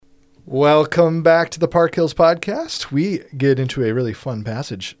Welcome back to the Park Hills Podcast. We get into a really fun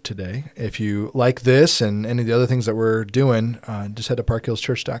passage today. If you like this and any of the other things that we're doing, just head to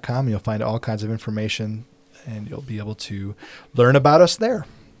parkhillschurch.com. You'll find all kinds of information, and you'll be able to learn about us there.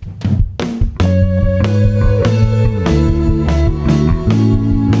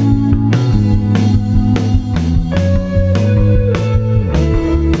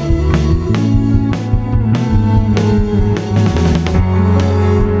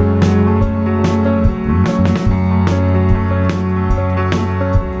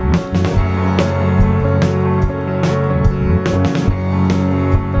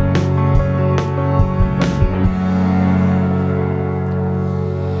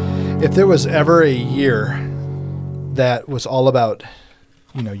 If there was ever a year that was all about,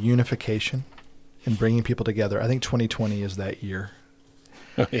 unification and bringing people together, I think 2020 is that year.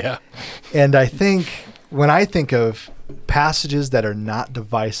 Yeah. And I think when I think of passages that are not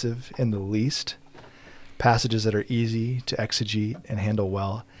divisive in the least, passages that are easy to exegete and handle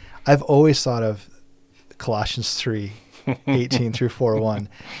well, I've always thought of Colossians 3:18 through 4:1.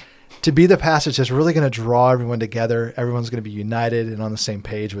 To be the passage that's really going to draw everyone together. Everyone's going to be united and on the same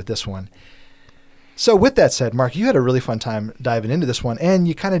page with this one. So with that said, Mark, you had a really fun time diving into this one, and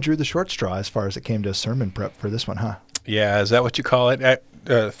you kind of drew the short straw as far as it came to sermon prep for this one, huh? Yeah, is that what you call it?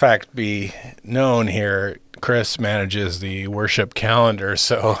 Fact be known here, Chris manages the worship calendar,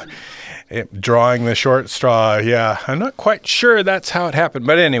 so drawing the short straw, yeah, I'm not quite sure that's how it happened,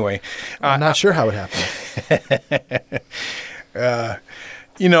 but anyway. I'm not sure how it happened.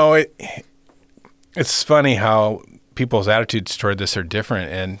 It's funny how people's attitudes toward this are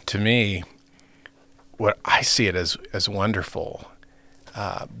different. And to me, what I see it as wonderful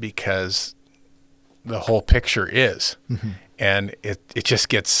because the whole picture is. Mm-hmm. And it just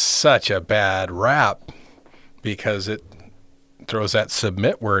gets such a bad rap because it throws that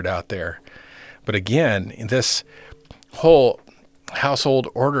submit word out there. But again, this whole household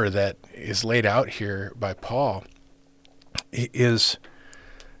order that is laid out here by Paul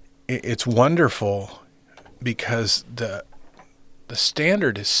it's wonderful because the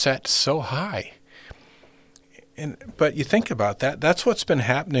standard is set so high. But you think about that, that's what's been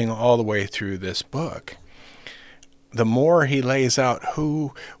happening all the way through this book. The more he lays out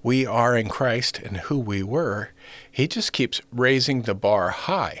who we are in Christ and who we were, he just keeps raising the bar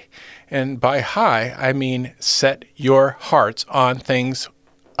high. And by high, I mean set your hearts on things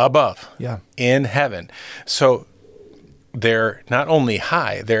above, in heaven. So they're not only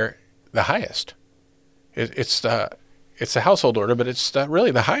high, they're the highest. It's the household order, but it's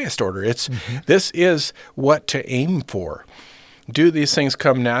really the highest order. This is what to aim for. Do these things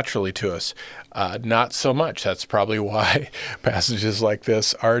come naturally to us? Not so much. That's probably why passages like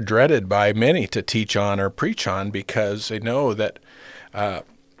this are dreaded by many to teach on or preach on, because they know that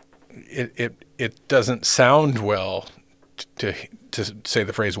it doesn't sound well to say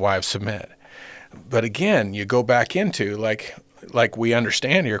the phrase "wives submit." But again, you go back into like we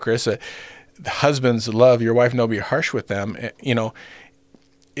understand here, Chris, the husbands love your wife, no, be harsh with them.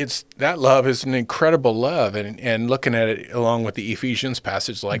 It's that love is an incredible love. And looking at it along with the Ephesians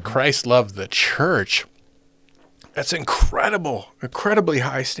passage, like Christ loved the church, that's incredibly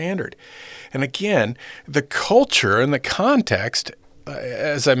high standard. And again, the culture and the context,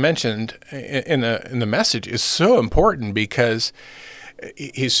 as I mentioned in the message, is so important because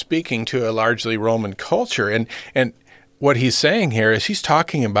he's speaking to a largely Roman culture. And what he's saying here is he's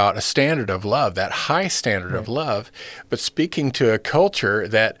talking about a standard of love, that high standard of love, but speaking to a culture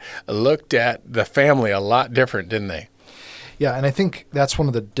that looked at the family a lot different, didn't they? Yeah, and I think that's one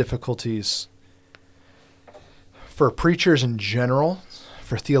of the difficulties for preachers in general,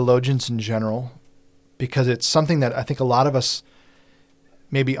 for theologians in general, because it's something that I think a lot of us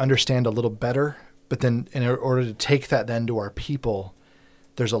maybe understand a little better, but then in order to take that then to our people,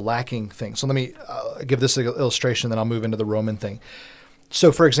 there's a lacking thing. So let me give this an illustration, then I'll move into the Roman thing. So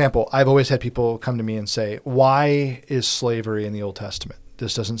for example, I've always had people come to me and say, why is slavery in the Old Testament?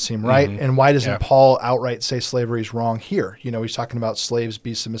 This doesn't seem right. Mm-hmm. And why doesn't Paul outright say slavery is wrong here? He's talking about slaves,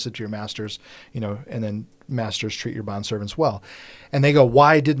 be submissive to your masters, and then masters treat your bondservants well. And they go,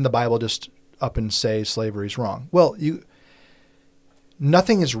 why didn't the Bible just up and say slavery is wrong? Well,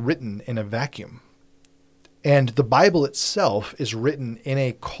 nothing is written in a vacuum. And the Bible itself is written in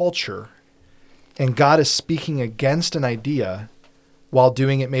a culture, and God is speaking against an idea while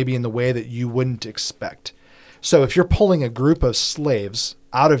doing it maybe in the way that you wouldn't expect. So if you're pulling a group of slaves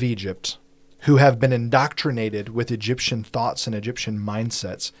out of Egypt who have been indoctrinated with Egyptian thoughts and Egyptian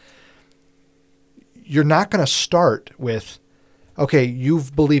mindsets, you're not going to start with, okay,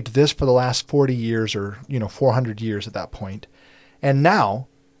 you've believed this for the last 40 years or 400 years at that point, and now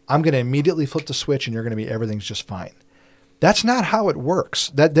I'm going to immediately flip the switch and everything's just fine. That's not how it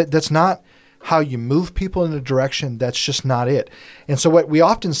works. That's not how you move people in a direction. That's just not it. And so what we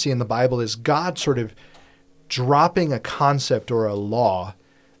often see in the Bible is God sort of dropping a concept or a law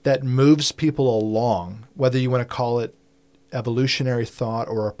that moves people along, whether you want to call it evolutionary thought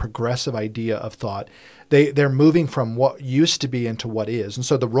or a progressive idea of thought. They're moving from what used to be into what is. And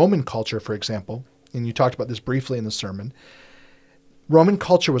so the Roman culture, for example, and you talked about this briefly in the sermon, Roman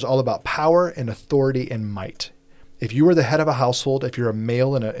culture was all about power and authority and might. If you were the head of a household, if you're a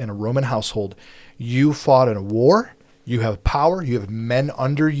male in a Roman household, you fought in a war, you have power, you have men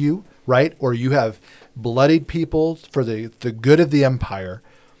under you, right? Or you have bloodied people for the good of the empire.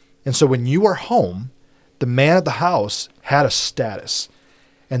 And so when you were home, the man of the house had a status.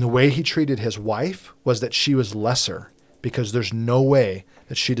 And the way he treated his wife was that she was lesser, because there's no way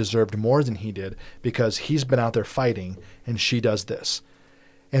that she deserved more than he did, because he's been out there fighting and she does this.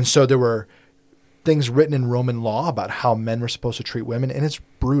 And so there were things written in Roman law about how men were supposed to treat women, and it's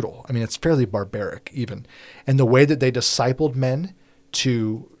brutal. I mean, it's fairly barbaric even. And the way that they discipled men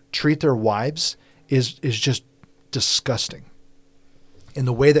to treat their wives is just disgusting. And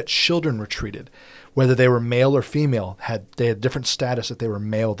the way that children were treated, whether they were male or female, they had different status if they were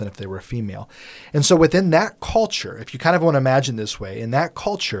male than if they were female. And so within that culture, if you kind of want to imagine this way, in that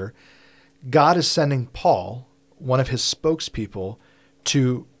culture, God is sending Paul, one of his spokespeople,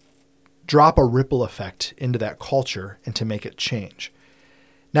 to drop a ripple effect into that culture and to make it change.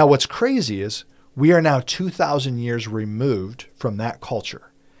 Now, what's crazy is we are now 2,000 years removed from that culture.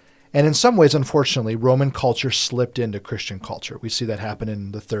 And in some ways, unfortunately, Roman culture slipped into Christian culture. We see that happen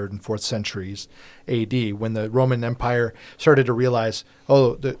in the 3rd and 4th centuries AD, when the Roman Empire started to realize,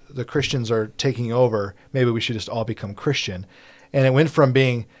 oh, the Christians are taking over, maybe we should just all become Christian. And it went from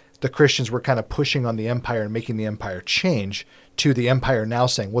being the Christians were kind of pushing on the empire and making the empire change, to the empire now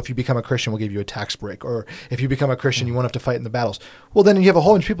saying, well, if you become a Christian, we'll give you a tax break. Or if you become a Christian, you won't have to fight in the battles. Well, then you have a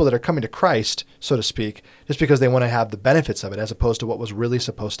whole bunch of people that are coming to Christ, so to speak, just because they want to have the benefits of it, as opposed to what was really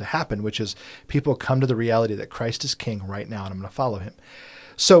supposed to happen, which is people come to the reality that Christ is king right now and I'm going to follow him.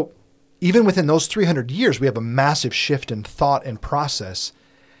 So even within those 300 years, we have a massive shift in thought and process.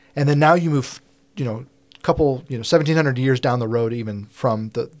 And then now you move, couple, 1700 years down the road, even from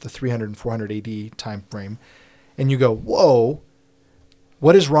the 300 and 400 AD time frame. And you go, whoa,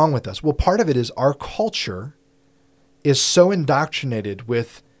 what is wrong with us? Well, part of it is our culture is so indoctrinated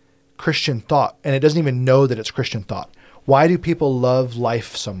with Christian thought, and it doesn't even know that it's Christian thought. Why do people love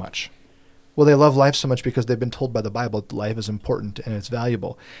life so much? Well, they love life so much because they've been told by the Bible that life is important and it's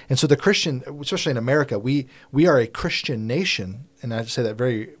valuable. And so the Christian, especially in America, we are a Christian nation, and I say that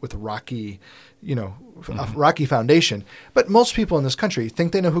very with a rocky foundation. But most people in this country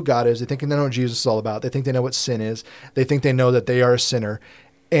think they know who God is. They think they know what Jesus is all about. They think they know what sin is. They think they know that they are a sinner.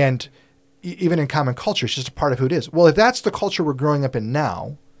 And even in common culture, it's just a part of who it is. Well, if that's the culture we're growing up in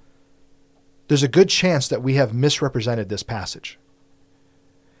now, there's a good chance that we have misrepresented this passage.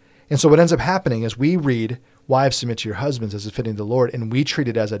 And so what ends up happening is we read, wives, submit to your husbands as is fitting the Lord, and we treat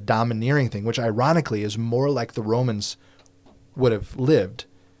it as a domineering thing, which ironically is more like the Romans would have lived,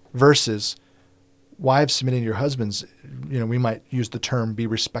 versus wives submitting to your husbands. We might use the term be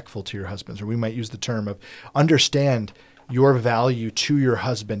respectful to your husbands, or we might use the term of understand your value to your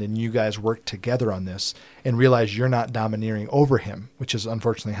husband, and you guys work together on this and realize you're not domineering over him, which is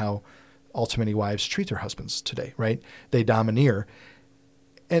unfortunately how ultimately wives treat their husbands today, right? They domineer.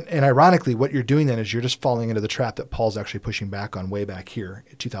 And ironically, what you're doing then is you're just falling into the trap that Paul's actually pushing back on way back here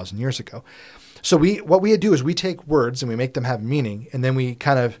 2,000 years ago. So what we do is we take words and we make them have meaning, and then we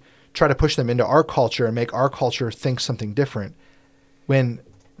kind of try to push them into our culture and make our culture think something different, when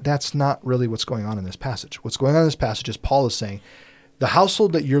that's not really what's going on in this passage. What's going on in this passage is Paul is saying, the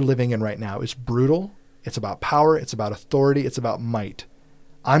household that you're living in right now is brutal. It's about power. It's about authority. It's about might.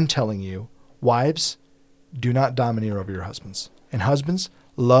 I'm telling you, wives, do not domineer over your husbands. And husbands,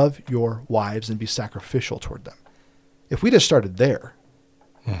 love your wives and be sacrificial toward them. If we just started there,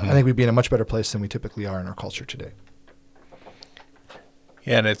 I think we'd be in a much better place than we typically are in our culture today.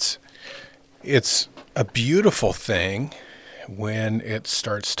 Yeah, and it's a beautiful thing when it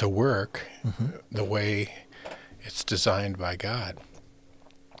starts to work the way it's designed by God.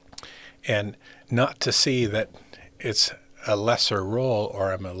 And not to see that it's a lesser role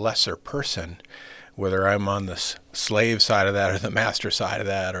or I'm a lesser person, whether I'm on the slave side of that or the master side of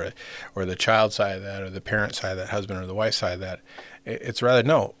that or the child side of that or the parent side of that, husband or the wife side of that. It's rather,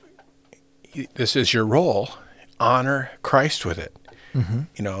 no, this is your role. Honor Christ with it.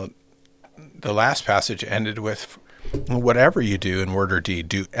 The last passage ended with, whatever you do in word or deed,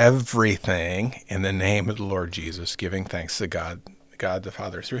 do everything in the name of the Lord Jesus, giving thanks to God God the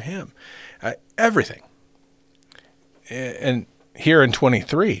Father through him. Everything. And here in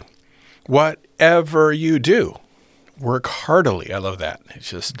 23, whatever you do, work heartily. I love that. It's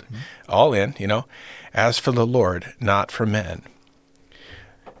just all in, as for the Lord, not for men,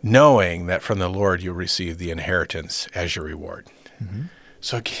 knowing that from the Lord you'll receive the inheritance as your reward. Mm-hmm.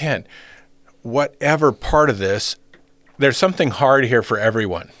 So again, whatever part of this, there's something hard here for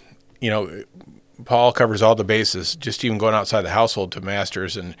everyone. Paul covers all the bases, just even going outside the household to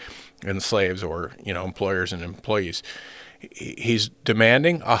masters and slaves, or, employers and employees. He's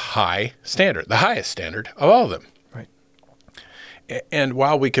demanding a high standard, the highest standard of all of them. Right. And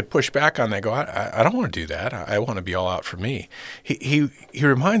while we could push back on that, go, I don't want to do that. I want to be all out for me. He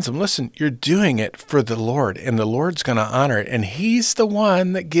reminds them, listen, you're doing it for the Lord, and the Lord's going to honor it. And he's the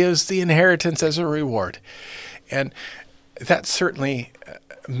one that gives the inheritance as a reward. And that certainly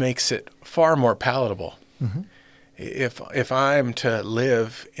makes it far more palatable. Mm-hmm. If I'm to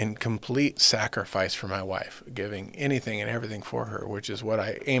live in complete sacrifice for my wife, giving anything and everything for her, which is what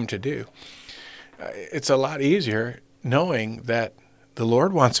I aim to do, it's a lot easier knowing that the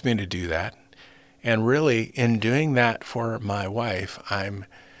Lord wants me to do that. And really, in doing that for my wife, I'm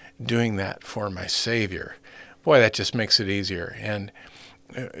doing that for my Savior. Boy, that just makes it easier. And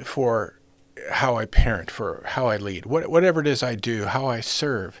for how I parent, for how I lead, whatever it is I do, how I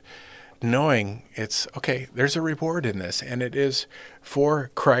serve, knowing it's, okay, there's a reward in this, and it is for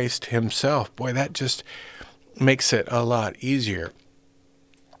Christ himself. Boy, that just makes it a lot easier.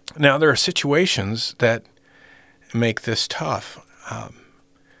 Now, there are situations that make this tough.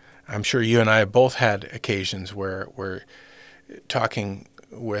 I'm sure you and I have both had occasions where we're talking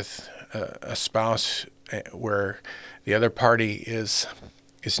with a spouse where the other party is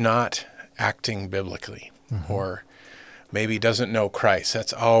not acting biblically, mm-hmm. or maybe doesn't know Christ.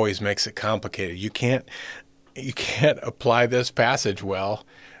 That's always makes it complicated. You can't apply this passage well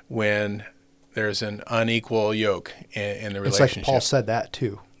when there's an unequal yoke in the relationship. It's like Paul said that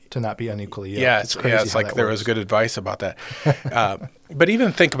too, to not be unequally yoked. Yeah, it's like there was good advice about that. But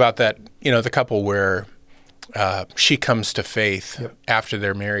even think about that, the couple where she comes to faith yep. after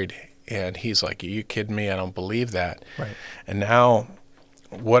they're married, and he's like, "Are you kidding me? I don't believe that." Right. And now,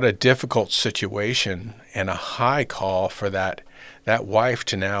 what a difficult situation and a high call for that wife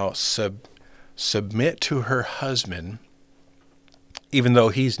to now submit to her husband, even though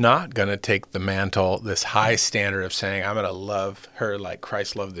he's not going to take the mantle, this high standard of saying, I'm going to love her like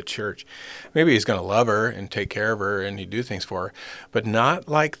Christ loved the church. Maybe he's going to love her and take care of her and he'd do things for her, but not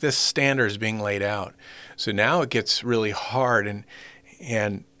like this standard is being laid out. So now it gets really hard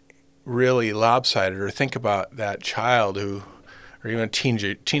and really lopsided. Or think about that child or even a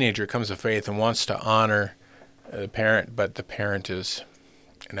teenager comes to faith and wants to honor the parent, but the parent is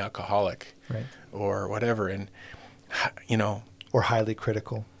an alcoholic, right, or whatever. And, or highly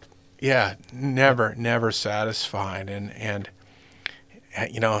critical. Yeah, never satisfied. And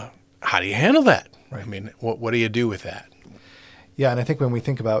how do you handle that? Right. I mean, what do you do with that? Yeah, and I think when we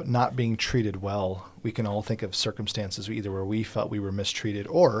think about not being treated well, we can all think of circumstances either where we felt we were mistreated,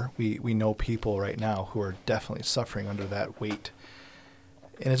 or we know people right now who are definitely suffering under that weight.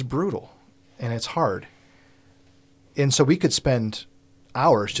 And it's brutal, and it's hard. And so we could spend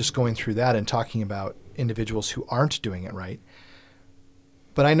hours just going through that and talking about individuals who aren't doing it right.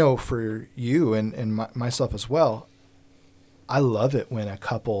 But I know for you and myself as well, I love it when a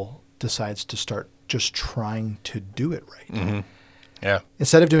couple decides to start just trying to do it right. Mm-hmm. Yeah.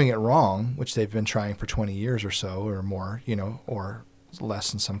 Instead of doing it wrong, which they've been trying for 20 years or so or more, or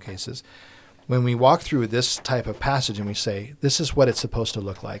less in some cases. When we walk through this type of passage and we say, this is what it's supposed to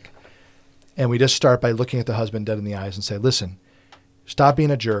look like, and we just start by looking at the husband dead in the eyes and say, listen, stop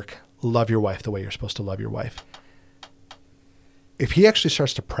being a jerk, love your wife the way you're supposed to love your wife. If he actually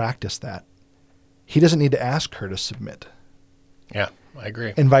starts to practice that, he doesn't need to ask her to submit. Yeah, I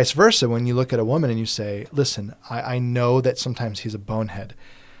agree. And vice versa, when you look at a woman and you say, listen, I know that sometimes he's a bonehead.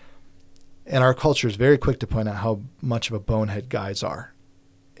 And our culture is very quick to point out how much of a bonehead guys are.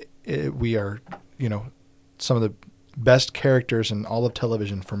 We are, some of the best characters in all of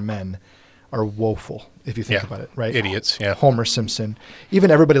television for men are woeful, if you think about it, right? Idiots, yeah. Homer Simpson.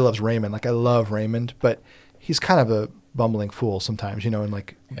 Even Everybody Loves Raymond. Like, I love Raymond, but he's kind of a bumbling fool sometimes,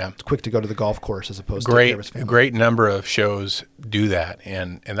 and quick to go to the golf course as opposed to take care of his family. Great number of shows do that,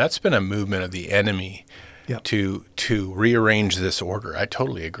 and that's been a movement of the enemy to rearrange this order. I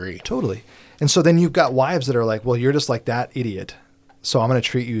totally agree. Totally. And so then you've got wives that are like, well, you're just like that idiot, so I'm going to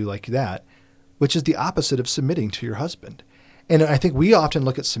treat you like that, which is the opposite of submitting to your husband. And I think we often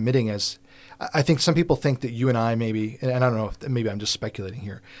look at submitting as, I think some people think that you and I maybe, and I don't know if maybe I'm just speculating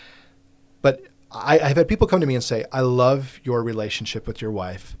here, but I've had people come to me and say, I love your relationship with your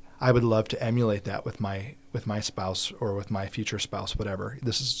wife. I would love to emulate that with my spouse or with my future spouse, whatever.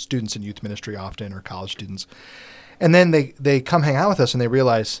 This is students in youth ministry often, or college students. And then they come hang out with us and they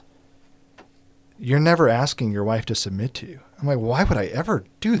realize, you're never asking your wife to submit to you. I'm like, why would I ever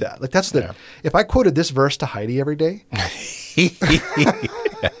do that? Like if I quoted this verse to Heidi every day.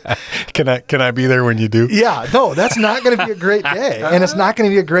 Can I be there when you do? Yeah, no, that's not going to be a great day, and it's not going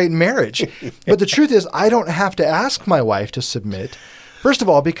to be a great marriage. But the truth is, I don't have to ask my wife to submit. First of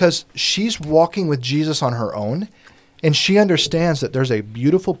all, because she's walking with Jesus on her own, and she understands that there's a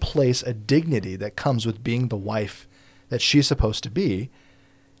beautiful place, a dignity that comes with being the wife that she's supposed to be.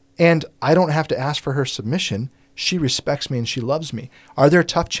 And I don't have to ask for her submission. She respects me and she loves me. Are there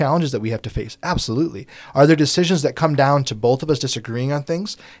tough challenges that we have to face? Absolutely. Are there decisions that come down to both of us disagreeing on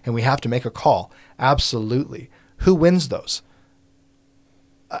things and we have to make a call? Absolutely. Who wins those?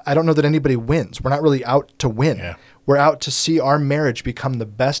 I don't know that anybody wins. We're not really out to win. Yeah. We're out to see our marriage become the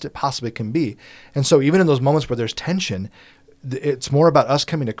best it possibly can be. And so even in those moments where there's tension, it's more about us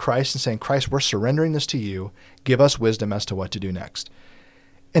coming to Christ and saying, Christ, we're surrendering this to you. Give us wisdom as to what to do next.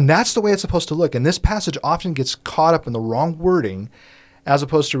 And that's the way it's supposed to look. And this passage often gets caught up in the wrong wording as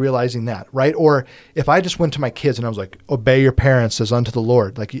opposed to realizing that, right? Or if I just went to my kids and I was like, obey your parents as unto the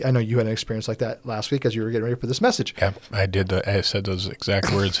Lord. Like, I know you had an experience like that last week as you were getting ready for this message. Yeah, I did. I said those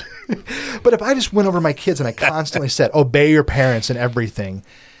exact words. But if I just went over to my kids and I constantly said, obey your parents in everything,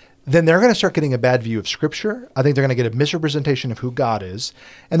 then they're going to start getting a bad view of Scripture. I think they're going to get a misrepresentation of who God is.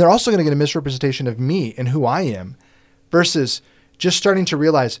 And they're also going to get a misrepresentation of me and who I am versus just starting to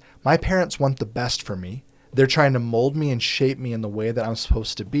realize my parents want the best for me. They're trying to mold me and shape me in the way that I'm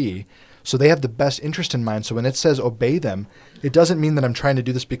supposed to be. So they have the best interest in mind. So when it says obey them, it doesn't mean that I'm trying to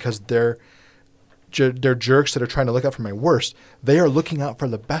do this because they're jerks that are trying to look out for my worst. They are looking out for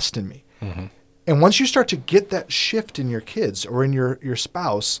the best in me. Mm-hmm. And once you start to get that shift in your kids or in your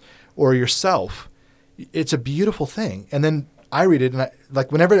spouse or yourself, it's a beautiful thing. And then I read it, and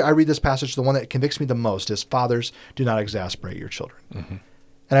whenever I read this passage, the one that convicts me the most is, fathers, do not exasperate your children. Mm-hmm.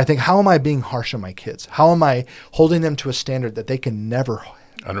 And I think, how am I being harsh on my kids? How am I holding them to a standard that they can never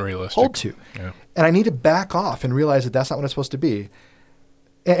hold to? Yeah. And I need to back off and realize that that's not what it's supposed to be.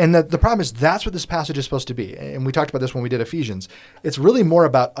 And the problem is that's what this passage is supposed to be. And we talked about this when we did Ephesians. It's really more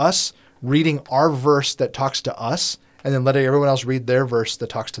about us reading our verse that talks to us and then letting everyone else read their verse that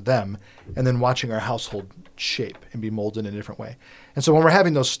talks to them, and then watching our household shape and be molded in a different way. And so when we're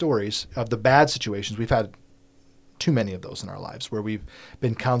having those stories of the bad situations, we've had too many of those in our lives where we've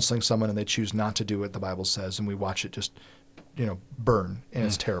been counseling someone and they choose not to do what the Bible says, and we watch it just, burn, and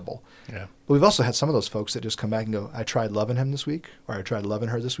it's terrible. Yeah. But we've also had some of those folks that just come back and go, I tried loving him this week, or I tried loving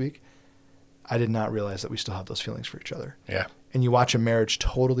her this week. I did not realize that we still have those feelings for each other. Yeah. And you watch a marriage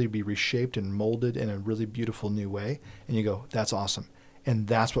totally be reshaped and molded in a really beautiful new way, and you go, that's awesome. And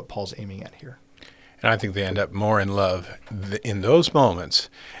that's what Paul's aiming at here. And I think they end up more in love in those moments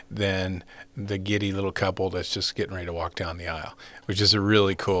than the giddy little couple that's just getting ready to walk down the aisle, which is a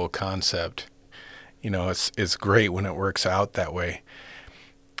really cool concept. It's great when it works out that way.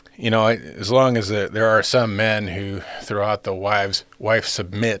 As long as there are some men who throw out the wife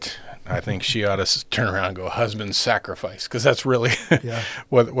submit, I think she ought to turn around and go, husband sacrifice, because that's really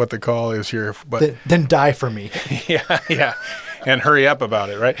what the call is here. But then die for me. Yeah. And hurry up about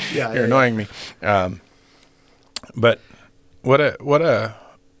it, right? Yeah, you're annoying me. But what a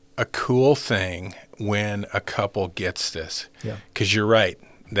cool thing when a couple gets this. Yeah. Because you're right,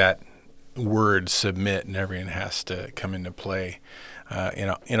 that word submit and everything has to come into play.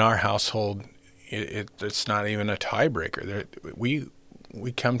 In our household, it's not even a tiebreaker.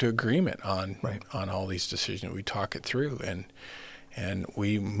 We come to agreement on all these decisions. We talk it through, and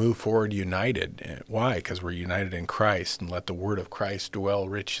we move forward united. Why? Because we're united in Christ, and let the word of Christ dwell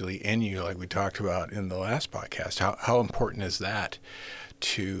richly in you, like we talked about in the last podcast. How important is that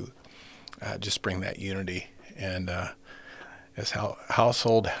to just bring that unity? And as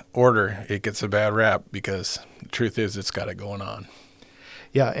household order, it gets a bad rap because the truth is it's got it going on.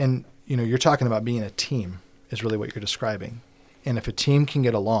 Yeah, and you're talking about being a team is really what you're describing. And if a team can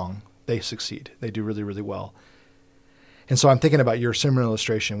get along, they succeed. They do really, really well. And so I'm thinking about your similar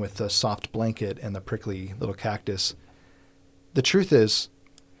illustration with the soft blanket and the prickly little cactus. The truth is,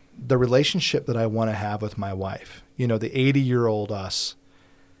 the relationship that I want to have with my wife, the 80-year-old us,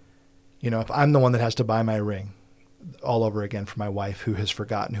 if I'm the one that has to buy my ring all over again for my wife who has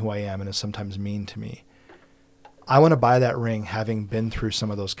forgotten who I am and is sometimes mean to me, I want to buy that ring having been through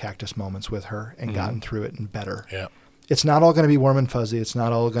some of those cactus moments with her and gotten through it and better. Yeah. It's not all going to be warm and fuzzy. It's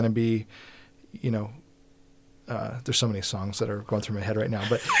not all going to be, there's so many songs that are going through my head right now.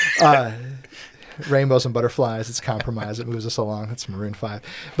 But Rainbows and butterflies. It's compromise. It moves us along. That's Maroon 5.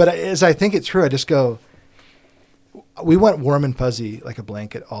 But as I think it through, I just go, we want warm and fuzzy like a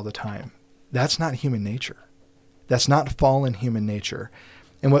blanket all the time. That's not human nature. That's not fallen human nature.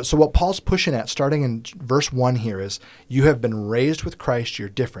 And what Paul's pushing at, starting in verse 1 here, is you have been raised with Christ, you're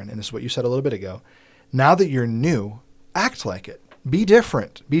different. And this is what you said a little bit ago. Now that you're new, act like it. Be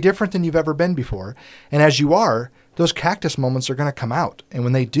different. Be different than you've ever been before. And as you are, those cactus moments are going to come out. And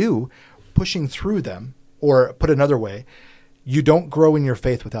when they do, pushing through them, or put another way, you don't grow in your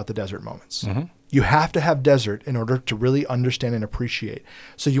faith without the desert moments. Mm-hmm. You have to have desert in order to really understand and appreciate.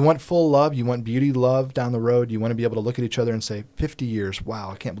 So you want full love, you want beauty love down the road, you want to be able to look at each other and say, 50 years,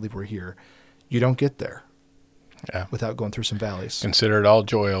 wow, I can't believe we're here. You don't get there without going through some valleys. Consider it all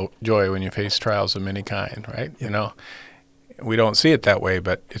joy when you face trials of any kind, right? Yeah. You know, we don't see it that way,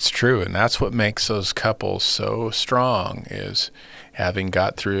 but it's true. And that's what makes those couples so strong, is having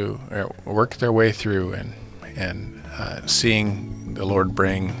got through, or worked their way through, and seeing the Lord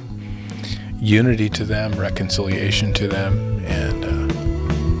bring unity to them, reconciliation to them, and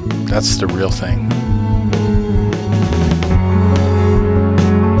that's the real thing.